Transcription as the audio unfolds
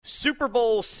Super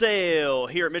Bowl sale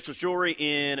here at Mitchell's Jewelry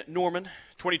in Norman,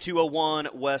 2201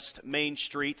 West Main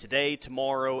Street, today,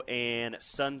 tomorrow, and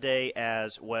Sunday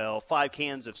as well. 5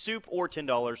 cans of soup or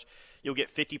 $10. You'll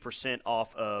get 50%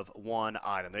 off of one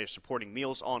item. They're supporting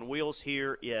Meals on Wheels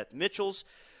here at Mitchell's,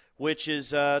 which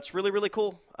is it's really, really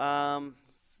cool.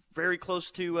 Very close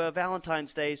to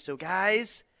Valentine's Day. So,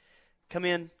 guys, come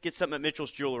in, get something at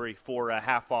Mitchell's Jewelry for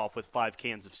half off with 5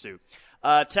 cans of soup.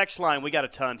 Text line, we got a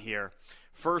ton here.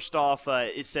 First off,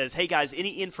 it says, hey, guys,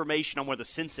 any information on where the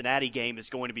Cincinnati game is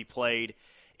going to be played,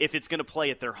 if it's going to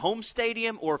play at their home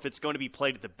stadium or if it's going to be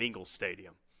played at the Bengals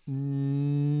stadium?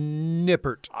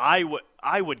 Nippert. I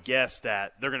would guess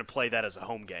that they're going to play that as a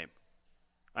home game.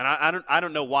 And I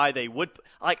don't know why they would.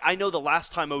 Like, I know the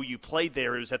last time OU played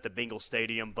there, it was at the Bengals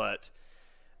stadium, but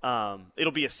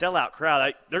it'll be a sellout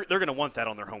crowd. They're going to want that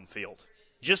on their home field.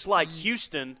 Just like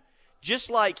Houston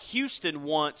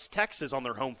wants Texas on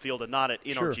their home field and not at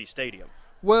NRG Stadium.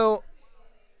 Well,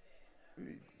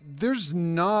 there's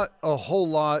not a whole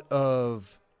lot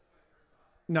of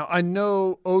 – now, I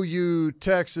know OU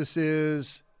Texas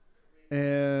is,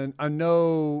 and I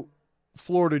know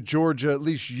Florida Georgia at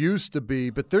least used to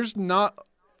be, but there's not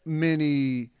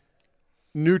many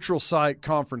neutral site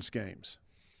conference games,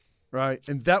 right?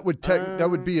 And that would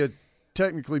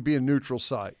technically be a neutral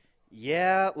site.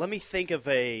 Yeah, let me think of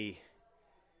a –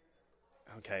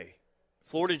 okay.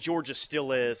 Florida, Georgia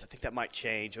still is. I think that might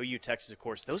change. OU, Texas, of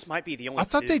course. Those might be the only two. I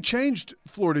thought they changed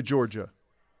Florida, Georgia.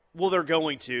 Well, they're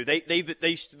going to.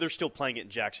 They're still playing it in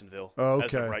Jacksonville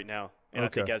as of right now. And I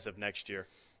think as of next year,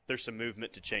 there's some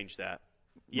movement to change that.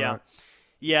 Yeah. Right.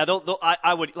 Yeah,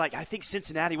 I would – like, I think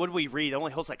Cincinnati, what did we read? It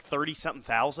only holds like 30-something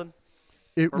thousand.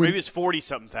 Or maybe it's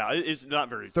 40-something thousand. It's not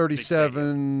very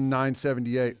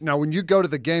 37,978. Now, when you go to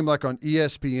the game like on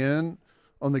ESPN –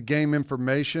 on the game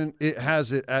information, it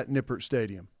has it at Nippert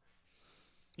Stadium.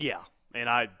 Yeah, and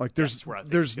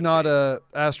there's not a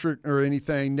asterisk or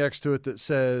anything next to it that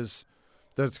says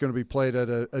that it's going to be played at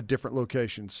a different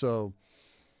location. So,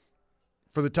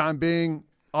 for the time being,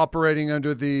 operating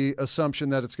under the assumption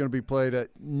that it's going to be played at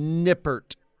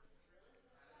Nippert.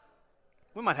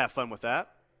 We might have fun with that.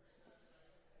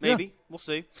 Maybe. Yeah. We'll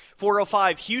see.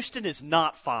 405, Houston is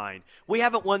not fine. We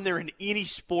haven't won there in any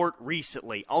sport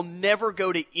recently. I'll never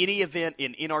go to any event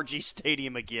in NRG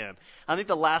Stadium again. I think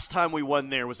the last time we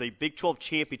won there was a Big 12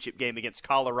 championship game against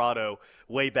Colorado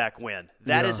way back when.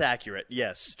 That is accurate,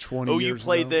 yes. 20 years OU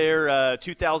played ago. There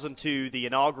 2002, the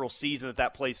inaugural season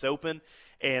that place opened,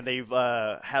 and they've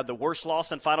had the worst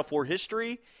loss in Final Four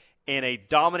history and a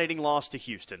dominating loss to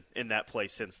Houston in that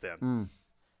place since then.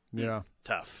 Yeah.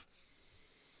 Tough.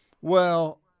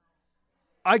 Well,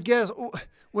 I guess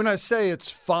when I say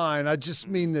it's fine, I just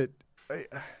mean that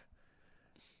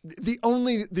the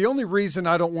only reason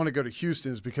I don't want to go to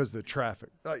Houston is because of the traffic.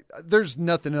 There's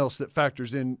nothing else that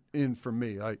factors in for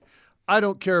me. I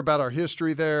don't care about our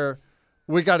history there.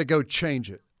 We got to go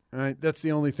change it. Right? That's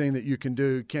the only thing that you can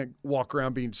do. You can't walk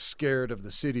around being scared of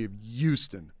the city of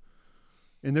Houston.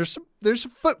 And there's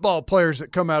some football players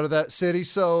that come out of that city,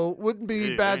 so it wouldn't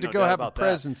be bad to go have a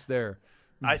presence there.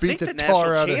 I think the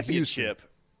national championship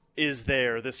is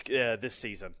there this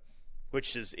season,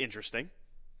 which is interesting.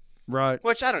 Right.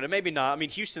 Which, I don't know, maybe not. I mean,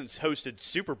 Houston's hosted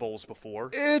Super Bowls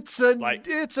before. It's a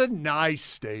nice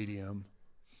stadium.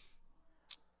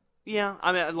 Yeah,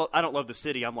 I mean, I don't love the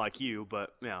city. I'm like you,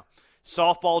 but, yeah.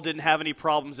 Softball didn't have any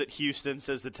problems at Houston,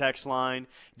 says the text line.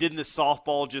 Didn't the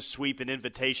softball just sweep an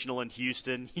invitational in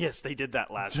Houston? Yes, they did that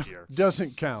last year.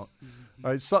 Doesn't count.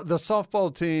 So the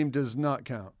softball team does not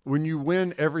count. When you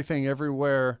win everything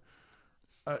everywhere,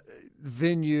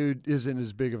 venue isn't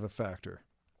as big of a factor.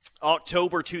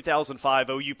 October 2005,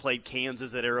 OU played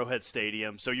Kansas at Arrowhead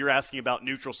Stadium. So you're asking about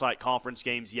neutral site conference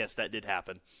games. Yes, that did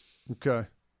happen. Okay.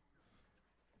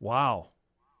 Wow.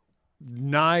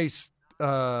 Nice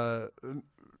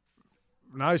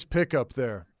pickup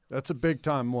there. That's a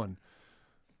big-time one.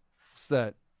 It's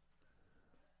that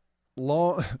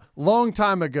long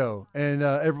time ago, and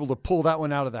able to pull that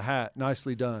one out of the hat.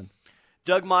 Nicely done.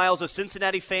 Doug Miles, a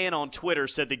Cincinnati fan on Twitter,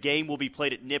 said the game will be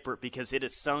played at Nippert because it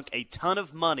has sunk a ton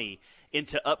of money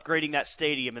into upgrading that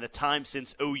stadium in the time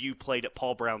since OU played at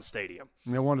Paul Brown Stadium.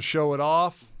 And they want to show it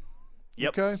off?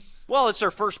 Yep. Okay. Well, it's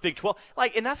their first Big 12.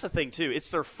 And that's the thing, too.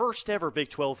 It's their first ever Big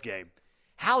 12 game.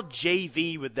 How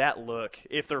JV would that look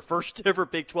if their first ever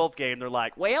Big 12 game, they're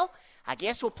like, well, I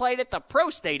guess we'll play it at the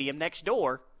Pro Stadium next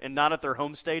door and not at their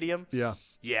home stadium? Yeah.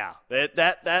 Yeah,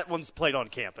 that one's played on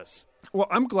campus. Well,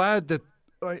 I'm glad that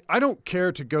I don't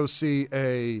care to go see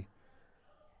I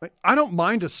don't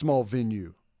mind a small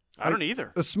venue. I don't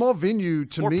either. A small venue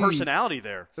to me. More personality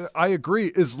there. I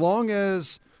agree. As long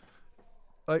as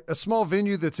like a small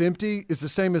venue that's empty is the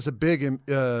same as a big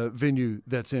venue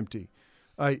that's empty.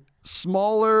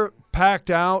 Smaller, packed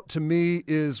out to me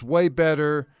is way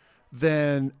better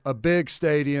than a big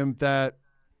stadium that,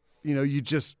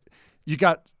 you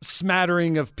got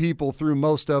smattering of people through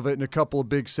most of it and a couple of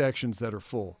big sections that are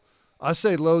full. I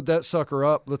say load that sucker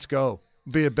up. Let's go.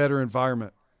 Be a better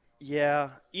environment. Yeah.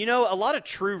 A lot of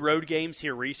true road games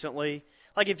here recently.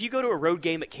 Like if you go to a road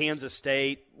game at Kansas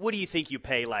State, what do you think you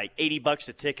pay, like $80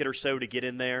 a ticket or so to get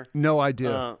in there? No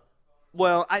idea.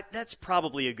 That's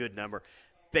probably a good number.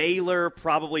 Baylor,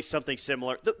 probably something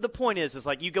similar. The point is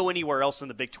like you go anywhere else in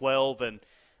the Big 12 and,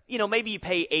 maybe you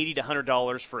pay $80 to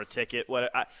 $100 for a ticket.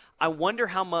 I wonder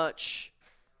how much,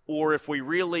 or if we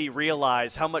really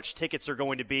realize how much tickets are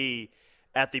going to be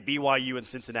at the BYU and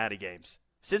Cincinnati games.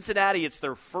 Cincinnati, it's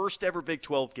their first ever Big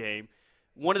 12 game,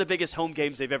 one of the biggest home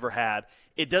games they've ever had.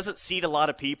 It doesn't seat a lot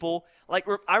of people. Like,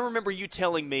 I remember you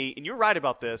telling me, and you're right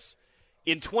about this,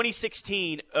 in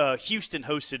 2016, Houston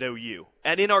hosted OU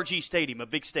at NRG Stadium, a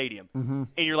big stadium. Mm-hmm.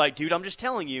 And you're like, dude, I'm just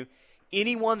telling you,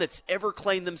 anyone that's ever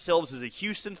claimed themselves as a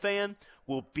Houston fan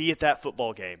will be at that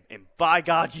football game. And by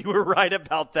God, you were right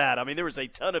about that. I mean, there was a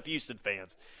ton of Houston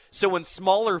fans. So in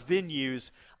smaller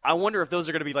venues, I wonder if those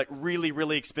are going to be like really,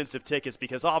 really expensive tickets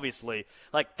because obviously,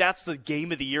 like that's the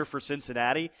game of the year for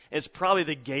Cincinnati. It's probably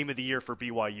the game of the year for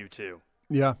BYU too.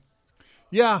 Yeah.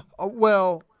 Yeah.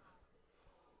 Well,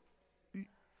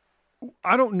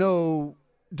 I don't know.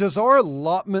 Does our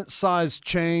allotment size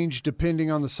change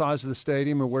depending on the size of the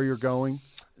stadium or where you're going?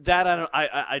 That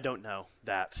I don't know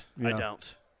that. Yeah. I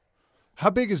don't. How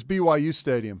big is BYU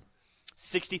Stadium?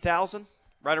 60,000,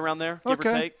 right around there, give or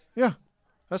take. Yeah,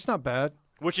 that's not bad.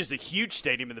 Which is a huge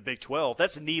stadium in the Big 12.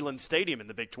 That's Neyland Stadium in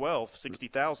the Big 12,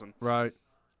 60,000. Right.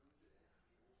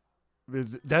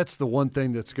 That's the one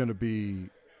thing that's going to be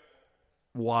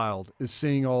wild is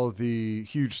seeing all of the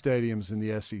huge stadiums in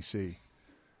the SEC.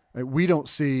 We don't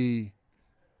see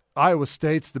Iowa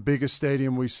State's the biggest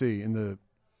stadium we see in the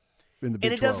Big 12.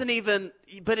 And it doesn't even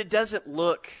 – but it doesn't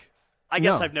look – I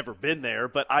guess I've never been there,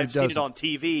 but I've seen it on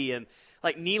TV. And,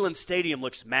 like, Neyland Stadium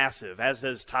looks massive, as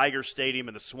does Tiger Stadium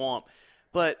in the Swamp.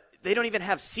 But they don't even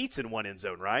have seats in one end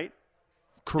zone, right?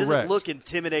 Correct. Doesn't look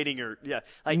intimidating or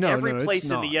every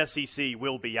place in the SEC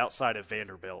will be outside of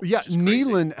Vanderbilt. Yeah,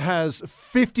 Neyland has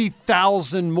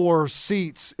 50,000 more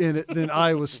seats in it than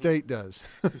Iowa State does.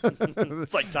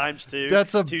 It's like times two.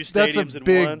 That's a stadiums in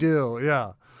big one. deal.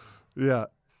 Yeah, yeah.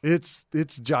 It's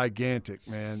gigantic,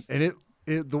 man, and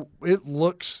it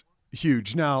looks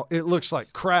huge. Now it looks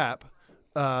like crap.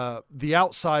 The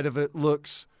outside of it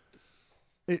looks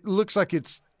like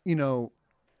it's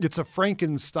it's a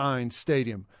Frankenstein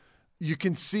stadium. You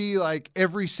can see like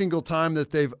every single time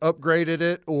that they've upgraded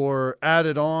it or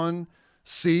added on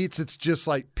seats, it's just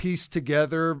like pieced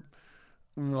together.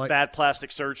 Like, bad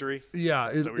plastic surgery.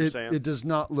 Yeah, it does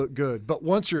not look good. But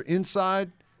once you're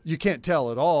inside, you can't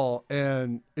tell at all,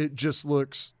 and it just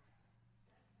looks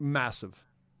massive.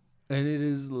 And it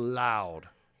is loud.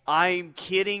 I'm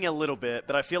kidding a little bit,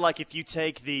 but I feel like if you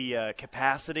take the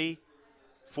capacity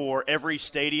for every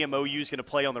stadium OU is going to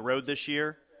play on the road this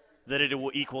year, that it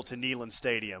will equal to Neyland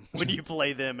Stadium when you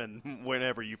play them and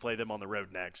whenever you play them on the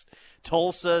road next.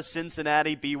 Tulsa,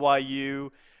 Cincinnati,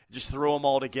 BYU, just throw them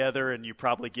all together and you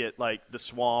probably get like the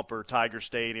Swamp or Tiger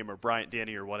Stadium or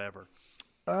Bryant-Denny or whatever.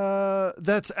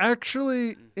 That's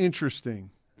actually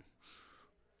interesting.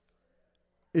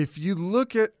 If you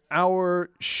look at our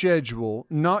schedule,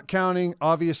 not counting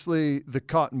obviously the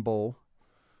Cotton Bowl,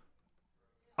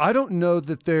 I don't know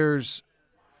that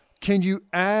can you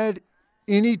add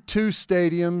any two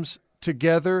stadiums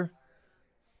together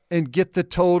and get the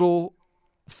total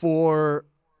for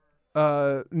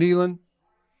Neyland?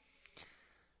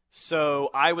 So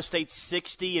Iowa State's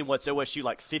 60 and what's OSU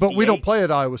like 58? But we don't play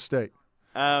at Iowa State.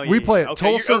 Oh, yeah, we play at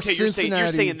okay, Tulsa, Cincinnati. You're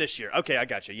saying this year. Okay, I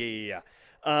got you. Yeah.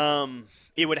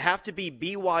 It would have to be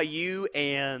BYU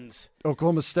and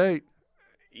Oklahoma State.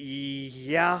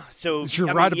 Yeah, so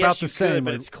you're right about the same,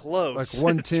 but it's close. Like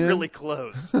 110. It's really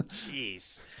close.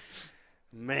 Jeez,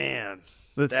 man,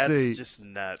 that's see. Just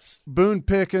nuts. Boone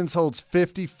Pickens holds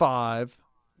 55,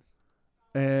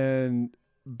 and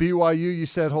BYU you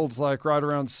said holds like right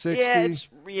around 60.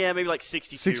 Yeah, maybe like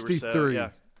 62 63. or so. Yeah.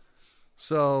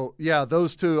 So yeah,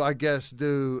 those two I guess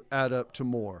do add up to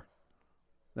more.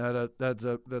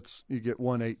 That's you get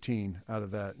 118 out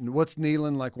of that. And what's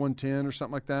Neyland, like 110 or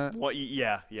something like that? Well,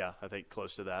 yeah, I think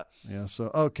close to that. Yeah. So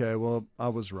okay, well I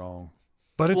was wrong,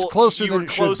 but it's closer than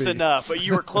it should be. You were close enough, but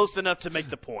you were close enough to make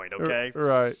the point. Okay.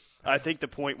 Right. I think the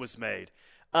point was made.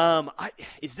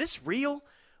 Is this real?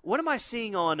 What am I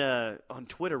seeing on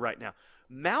Twitter right now?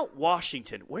 Mount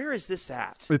Washington. Where is this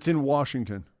at? It's in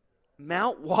Washington.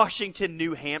 Mount Washington,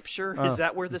 New Hampshire. Is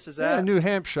that where this is at? Yeah, New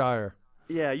Hampshire.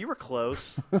 Yeah, you were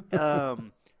close.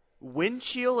 Wind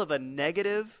chill of a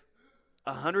negative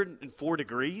 104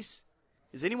 degrees.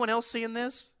 Is anyone else seeing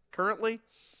this currently?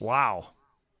 Wow.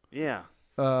 Yeah.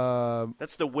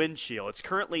 That's the wind chill. It's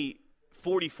currently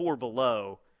 44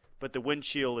 below, but the wind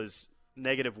chill is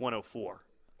negative 104.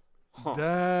 Huh.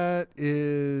 That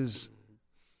is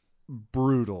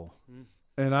brutal.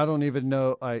 And I don't even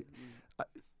know.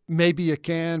 Maybe you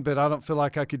can, but I don't feel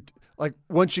like I could. Like,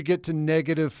 once you get to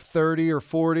negative 30 or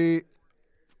 40,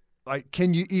 like,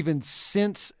 can you even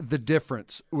sense the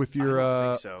difference with your I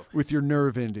don't think so. with your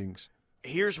nerve endings?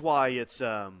 Here's why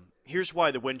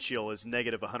the wind chill is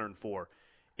negative 104.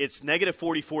 It's negative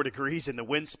 44 degrees, and the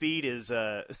wind speed is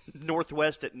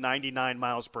northwest at 99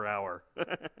 miles per hour.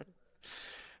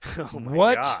 Oh,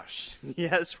 my gosh. Yeah,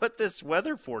 that's what this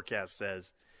weather forecast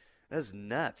says. That's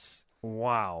nuts.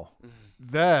 Wow.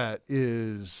 That's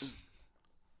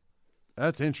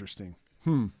interesting.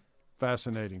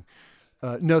 Fascinating.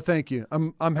 No, thank you.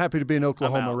 I'm happy to be in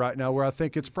Oklahoma right now, where I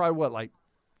think it's probably, like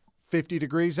 50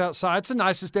 degrees outside. It's the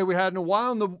nicest day we had in a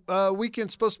while, and the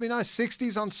weekend's supposed to be nice.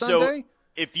 60s on Sunday. So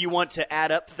if you want to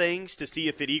add up things to see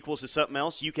if it equals to something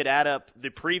else, you could add up the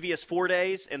previous 4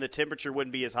 days, and the temperature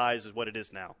wouldn't be as high as what it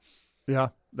is now. Yeah,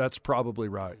 that's probably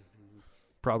right.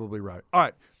 Probably right. All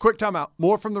right, quick timeout.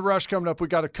 More from The Rush coming up. We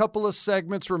got a couple of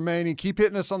segments remaining. Keep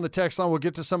hitting us on the text line. We'll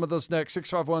get to some of those next.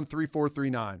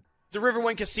 651-3439. The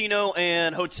Riverwind Casino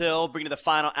and Hotel bringing to the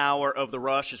final hour of The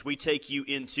Rush as we take you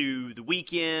into the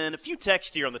weekend. A few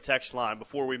texts here on the text line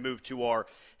before we move to our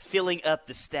filling up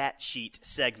the stat sheet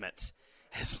segment.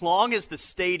 As long as the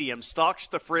stadium stocks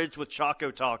the fridge with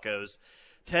Choco Tacos,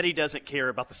 Teddy doesn't care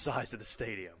about the size of the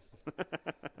stadium.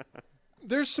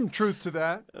 There's some truth to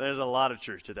that. There's a lot of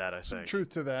truth to that, I think. Some truth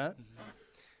to that.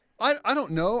 I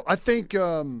don't know. I think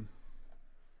I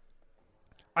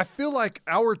feel like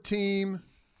our team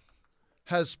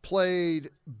has played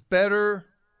better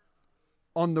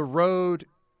on the road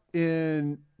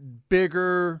in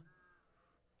bigger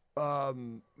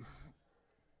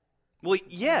well,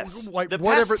 yes. Like the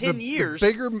whatever, past 10 years.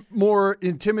 The bigger, more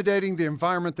intimidating the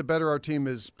environment, the better our team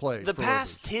has played. The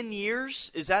past 10 years,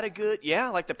 is that a good – yeah,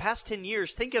 like the past 10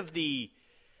 years, think of the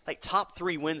top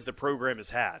 3 wins the program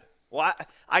has had. Well,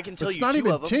 I can tell it's you not two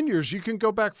even of them. 10 years. You can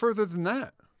go back further than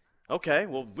that. Okay,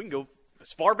 well, we can go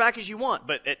as far back as you want.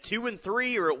 But at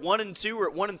 2-3 or at 1-2 or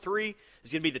at 1-3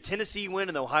 is going to be the Tennessee win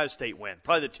and the Ohio State win.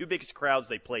 Probably the two biggest crowds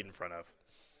they played in front of,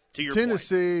 to your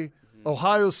Tennessee, point.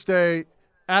 Ohio State,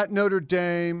 at Notre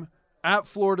Dame, at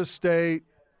Florida State,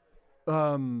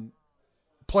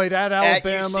 played at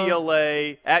Alabama.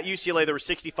 At UCLA, there were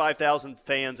 65,000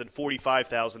 fans, and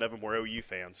 45,000 of them were OU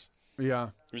fans.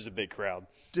 Yeah. It was a big crowd.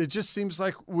 It just seems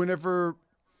like whenever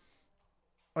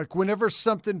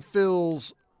something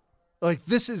feels like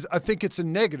this is, I think it's a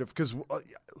negative because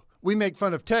we make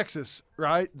fun of Texas,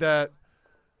 right? That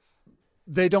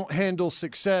they don't handle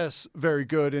success very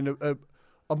good. And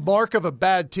a mark of a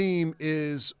bad team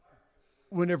is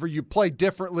whenever you play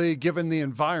differently given the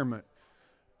environment.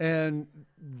 And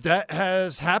that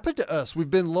has happened to us. We've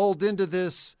been lulled into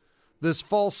this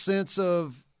false sense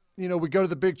of, we go to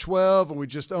the Big 12 and we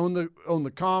just own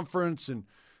the conference and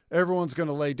everyone's going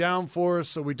to lay down for us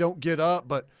so we don't get up.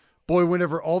 But, boy,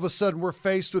 whenever all of a sudden we're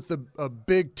faced with a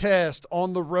big test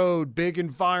on the road, big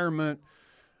environment,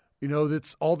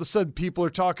 that's all of a sudden people are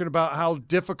talking about how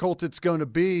difficult it's going to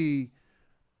be.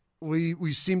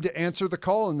 We seem to answer the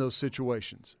call in those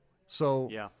situations. So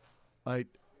yeah,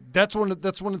 that's one of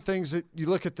the things that you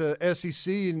look at the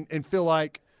SEC and feel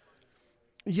like,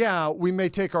 yeah, we may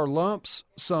take our lumps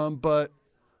some, but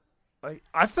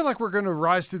I feel like we're going to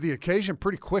rise to the occasion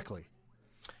pretty quickly.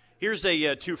 Here's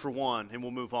a 2-for-1, and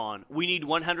we'll move on. We need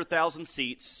 100,000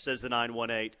 seats, says the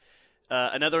 918.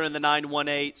 Another in the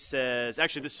 918 says,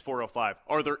 actually, this is 405.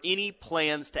 Are there any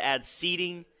plans to add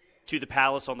seating to the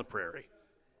Palace on the Prairie?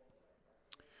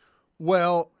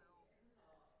 Well,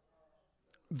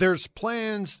 there's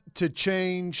plans to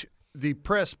change the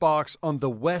press box on the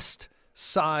west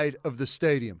side of the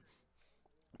stadium.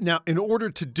 Now, in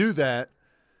order to do that,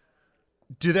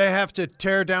 do they have to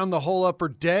tear down the whole upper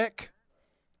deck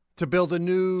to build a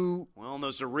new? Well, in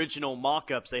those original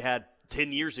mock-ups they had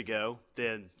 10 years ago,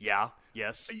 then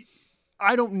yes.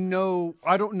 I don't know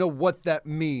what that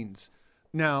means.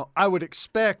 Now, I would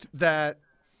expect that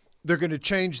they're going to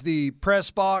change the press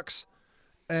box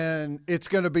and it's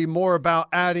going to be more about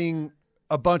adding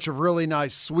a bunch of really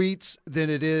nice suites than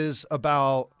it is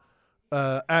about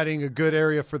adding a good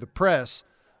area for the press.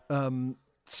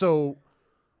 So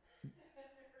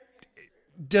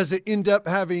Does it end up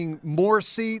having more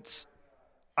seats?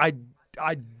 I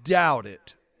doubt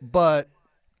it, but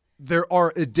there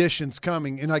are additions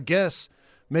coming, and I guess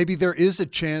maybe there is a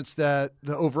chance that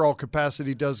the overall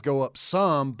capacity does go up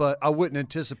some, but I wouldn't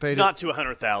anticipate Not it to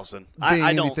 100,000. being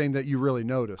I don't. anything that you really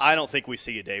notice. I don't think we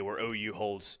see a day where OU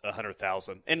holds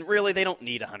 100,000, and really they don't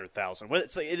need 100,000. Well,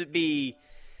 it's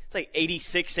like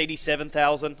 86,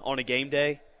 87,000 on a game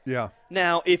day. Yeah.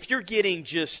 Now, if they're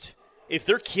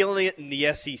killing it in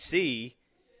the SEC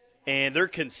and they're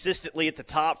consistently at the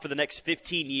top for the next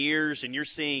 15 years, and you're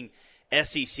seeing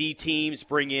SEC teams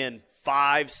bring in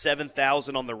 5,000,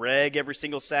 7,000 on the reg every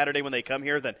single Saturday when they come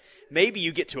here, then maybe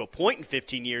you get to a point in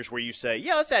 15 years where you say,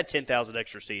 yeah, let's add 10,000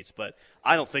 extra seats. But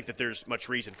I don't think that there's much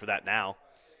reason for that now.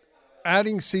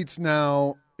 Adding seats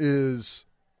now it's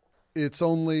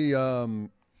only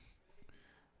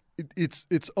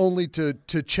it's only to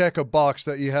check a box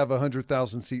that you have a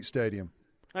 100,000 seat stadium.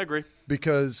 I agree.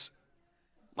 Because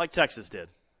like Texas did.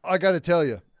 I got to tell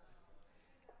you,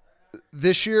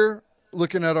 this year,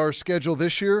 looking at our schedule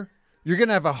this year, you're going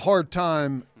to have a hard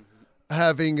time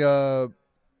having they're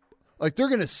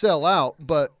going to sell out,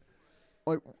 but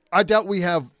I doubt we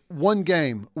have one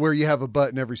game where you have a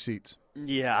butt in every seats.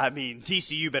 Yeah, I mean,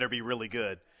 TCU better be really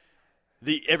good.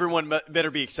 Everyone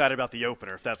better be excited about the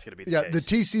opener if that's going to be the case. Yeah, the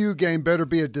TCU game better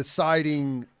be a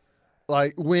deciding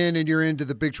win and you're into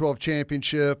the Big 12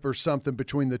 championship or something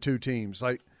between the two teams.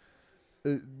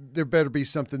 There better be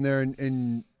something there,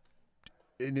 and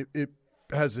it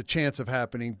has a chance of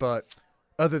happening. But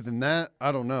other than that,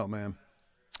 I don't know, man.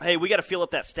 Hey, we got to fill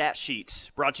up that stat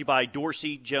sheet. Brought to you by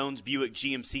Dorsey, Jones, Buick,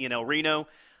 GMC, and El Reno.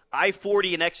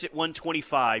 I-40 and exit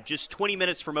 125, just 20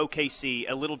 minutes from OKC,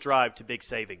 a little drive to big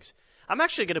savings. I'm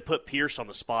actually going to put Pierce on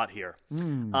the spot here.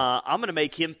 I'm going to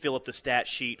make him fill up the stat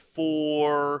sheet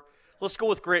for – let's go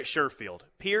with Grant Sherfield.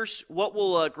 Pierce, what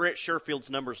will Grant Sherfield's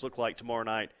numbers look like tomorrow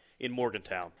night in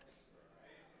Morgantown?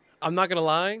 I'm not going to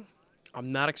lie.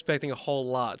 I'm not expecting a whole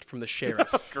lot from the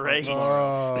Sheriff. Great. If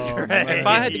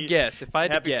I had to guess,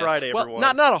 Happy Friday, well,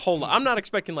 everyone. not a whole lot. I'm not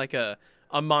expecting like a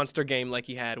monster game like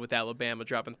he had with Alabama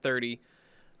dropping 30.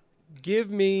 Give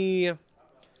me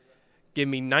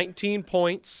 19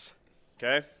 points.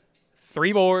 Okay.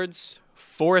 3 boards,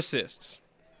 4 assists.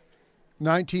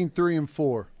 19, 3, and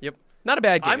 4. Yep. Not a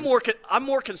bad game. I'm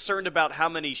more concerned about how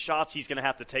many shots he's going to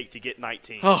have to take to get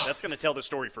 19. Oh. That's going to tell the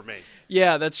story for me.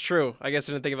 Yeah, that's true. I guess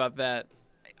I didn't think about that.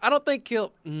 I don't think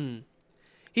he'll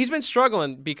he's been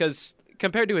struggling because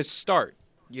compared to his start,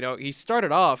 he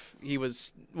started off, he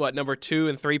was number 2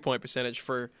 in 3-point percentage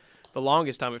for the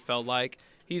longest time it felt like.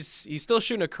 He's still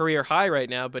shooting a career high right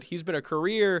now, but he's been a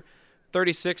career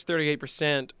 36,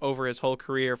 38% over his whole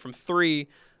career from 3,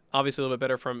 obviously a little bit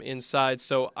better from inside.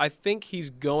 So I think he's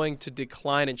going to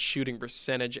decline in shooting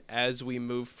percentage as we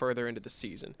move further into the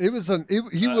season. He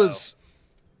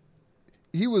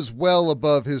was well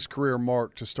above his career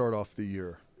mark to start off the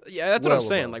year. Yeah, that's what I'm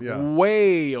saying, above,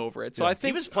 way over it. So I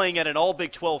think he was playing at an all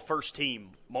Big 12 first team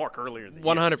mark earlier in the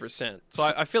year. 100%. So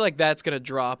I feel like that's going to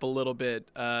drop a little bit,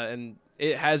 and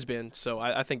it has been. So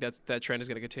I think that trend is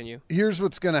going to continue. Here's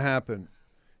what's going to happen.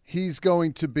 He's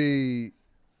going to be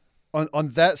on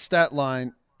that stat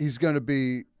line. He's going to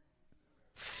be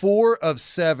 4 of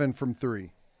 7 from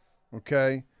 3.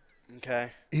 Okay. Okay.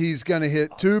 He's going to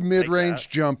hit 2 mid-range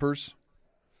jumpers.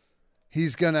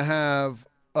 He's going to have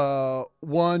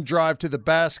 1 drive to the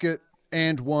basket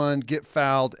and 1 get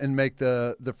fouled and make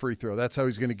the free throw. That's how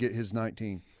he's going to get his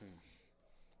 19.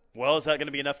 Well, is that going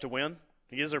to be enough to win?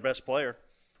 He is their best player.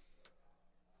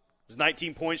 Is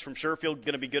 19 points from Sherfield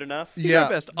going to be good enough? He's our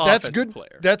best offensive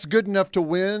player. That's good enough to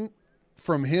win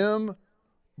from him,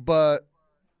 but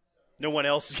no one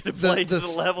else is going to play to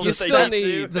the level that still they need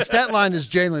to. The stat line is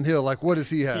Jalen Hill. What does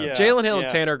he have? Yeah. Jalen Hill and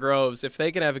Tanner Groves, if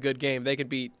they can have a good game, they could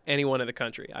beat anyone in the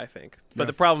country, I think. But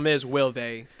the problem is, will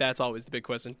they? That's always the big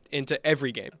question into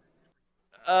every game.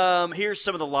 Here's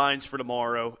some of the lines for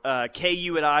tomorrow.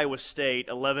 KU at Iowa State,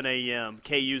 11 a.m.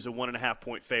 KU's a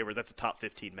 1.5-point favorite. That's a top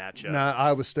 15 matchup. Nah,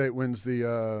 Iowa State wins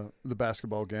the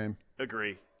basketball game.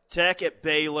 Agree. Tech at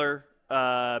Baylor.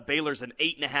 Baylor's an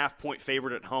 8.5-point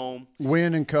favorite at home.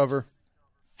 Win and cover.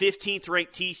 15th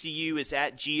ranked TCU is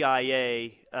at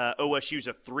GIA. OSU's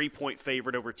a 3-point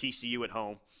favorite over TCU at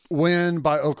home. Win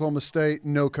by Oklahoma State,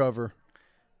 no cover.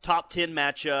 Top 10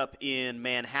 matchup in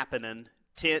Manhattan.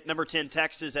 Number 10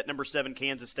 Texas at number 7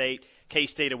 Kansas State.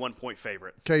 K-State a 1-point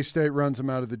favorite. K-State runs them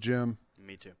out of the gym.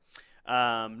 Me too.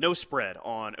 No spread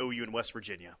on OU and West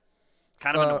Virginia.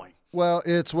 Kind of annoying. Well,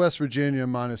 it's West Virginia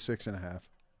minus 6.5.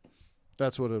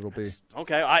 That's what it'll be.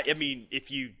 Okay. I mean, if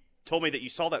you told me that you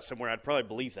saw that somewhere, I'd probably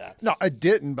believe that. No, I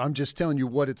didn't. I'm just telling you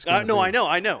what it's going to No, be.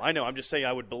 I know. I'm just saying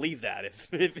I would believe that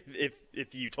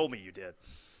if you told me you did.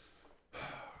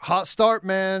 Hot start,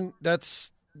 man.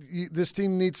 This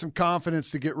team needs some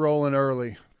confidence to get rolling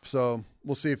early. So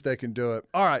we'll see if they can do it.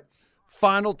 All right,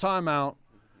 final timeout.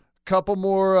 Couple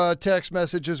more text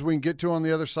messages we can get to on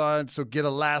the other side. So get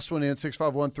a last one in,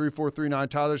 651-3439.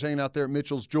 Tyler's hanging out there at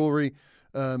Mitchell's Jewelry.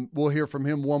 We'll hear from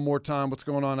him one more time. What's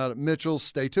going on out at Mitchell's?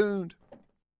 Stay tuned.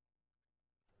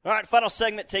 All right, final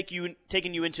segment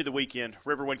taking you into the weekend.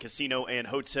 Riverwind Casino and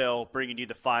Hotel bringing you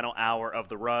the final hour of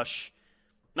the rush.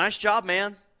 Nice job,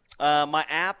 man. My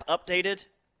app updated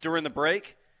during the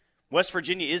break. West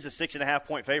Virginia is a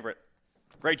 6.5-point favorite.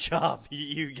 Great job.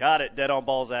 You got it. Dead on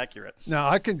balls accurate. Now,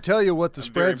 I can tell you what the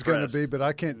spread's going to impressed. be, but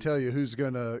I can't tell you who's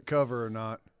going to cover or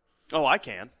not. Oh, I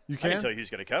can. You I can? can tell you who's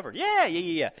going to cover. Yeah.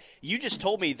 You just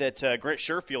told me that Grant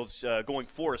Sherfield's going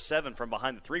 4 of 7 from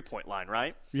behind the three-point line,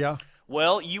 right? Yeah.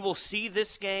 Well, you will see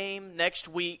this game next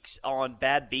week on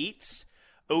Bad Beats.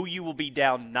 OU will be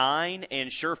down 9,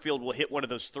 and Sherfield will hit one of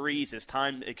those threes as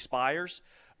time expires.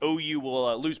 OU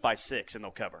will lose by 6, and they'll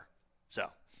cover.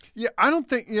 So. Yeah, I don't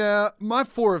think – yeah, my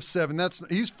 4 of 7,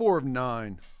 he's 4 of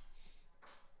 9.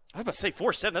 I was about to say 4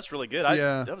 of 7. That's really good.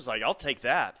 Yeah. I was like, I'll take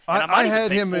that. And I had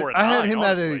take him 4 and I had 9, him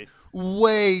honestly. at a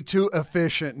way too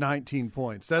efficient 19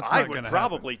 points. That's I not going would to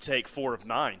probably take 4 of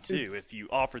 9 too if you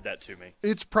offered that to me.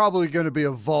 It's probably going to be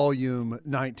a volume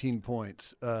 19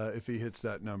 points if he hits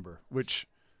that number, which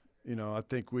I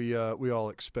think we all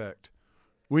expect.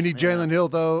 We need Jalen Hill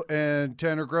though and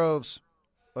Tanner Groves.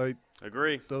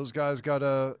 Agree. Those guys got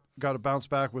to bounce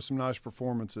back with some nice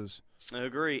performances. I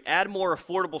agree. Add more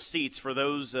affordable seats for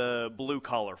those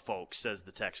blue-collar folks, says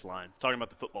the text line. Talking about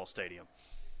the football stadium.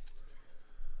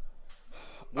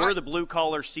 Where are the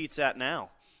blue-collar seats at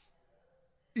now?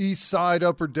 East side,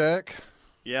 upper deck.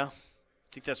 Yeah. I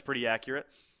think that's pretty accurate.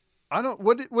 I don't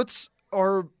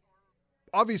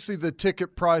obviously the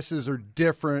ticket prices are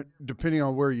different depending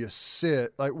on where you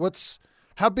sit. Like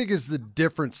how big is the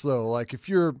difference though? Like if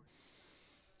you're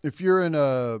in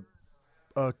a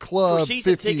club for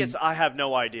season 50, tickets, I have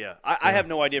no idea. I have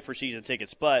no idea for season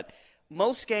tickets, but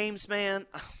most games, man,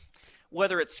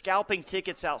 whether it's scalping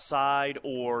tickets outside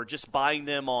or just buying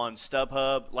them on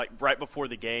StubHub, like right before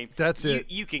the game, that's it.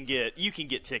 You can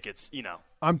get tickets.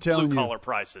 I'm telling blue you, collar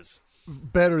prices.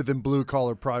 better than blue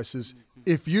collar prices.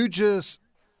 If you just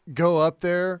go up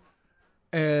there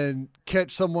and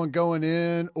catch someone going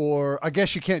in, or I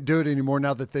guess you can't do it anymore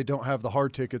now that they don't have the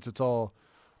hard tickets. It's all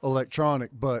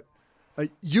electronic, but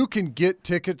you can get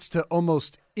tickets to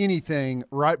almost anything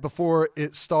right before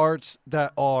it starts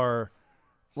that are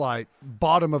like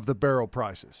bottom of the barrel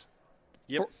prices.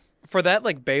 Yep. For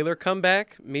that Baylor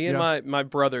comeback, me and Yeah. my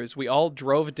brothers, we all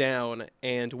drove down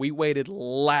and we waited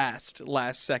last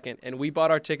second and we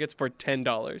bought our tickets for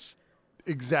 $10.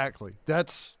 Exactly.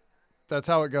 That's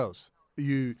how it goes.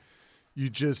 You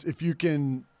just, if you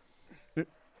can,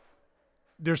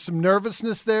 there's some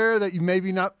nervousness there that you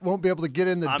maybe won't be able to get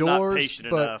in the I'm doors. not patient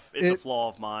but enough. It's a flaw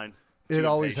of mine. It Too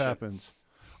always impatient. happens.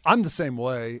 I'm the same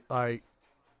way.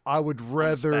 I would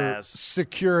rather spaz.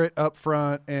 secure it up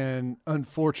front and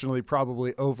unfortunately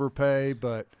probably overpay,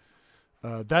 but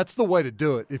that's the way to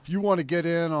do it. If you want to get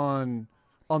in on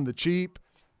the cheap,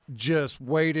 just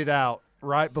wait it out.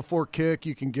 Right before kick,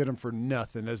 you can get them for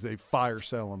nothing as they fire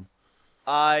sell them.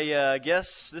 I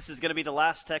guess this is going to be the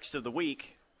last text of the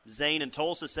week. Zane in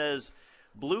Tulsa says,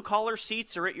 blue-collar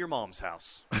seats are at your mom's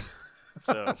house.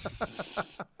 So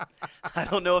I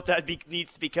don't know if that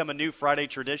needs to become a new Friday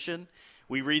tradition.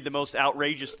 We read the most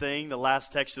outrageous thing, the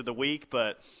last text of the week,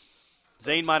 but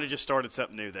Zane might have just started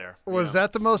something new there. Was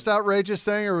that the most outrageous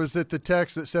thing, or was it the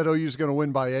text that said OU's going to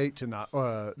win by 8 tonight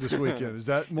this weekend? Is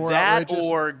that more that outrageous?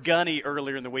 or Gunny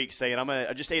earlier in the week saying,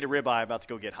 I just ate a ribeye, I'm about to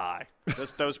go get high.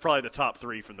 Those probably the top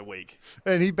 3 from the week.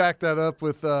 And he backed that up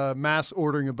with mass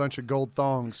ordering a bunch of gold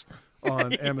thongs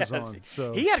on Amazon. Yes.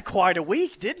 So He had quite a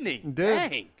week, didn't he? did.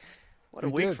 Dang. What a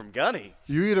He week did. from Gunny.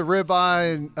 You eat a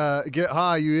ribeye and get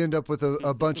high, you end up with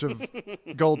a bunch of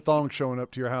gold thongs showing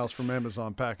up to your house from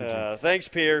Amazon packaging. Thanks,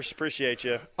 Pierce. Appreciate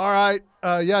you. All right.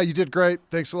 Yeah, you did great.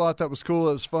 Thanks a lot. That was cool.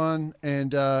 It was fun.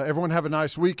 And everyone have a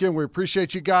nice weekend. We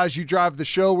appreciate you guys. You drive the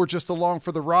show. We're just along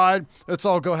for the ride. Let's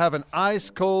all go have an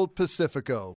ice-cold Pacifico.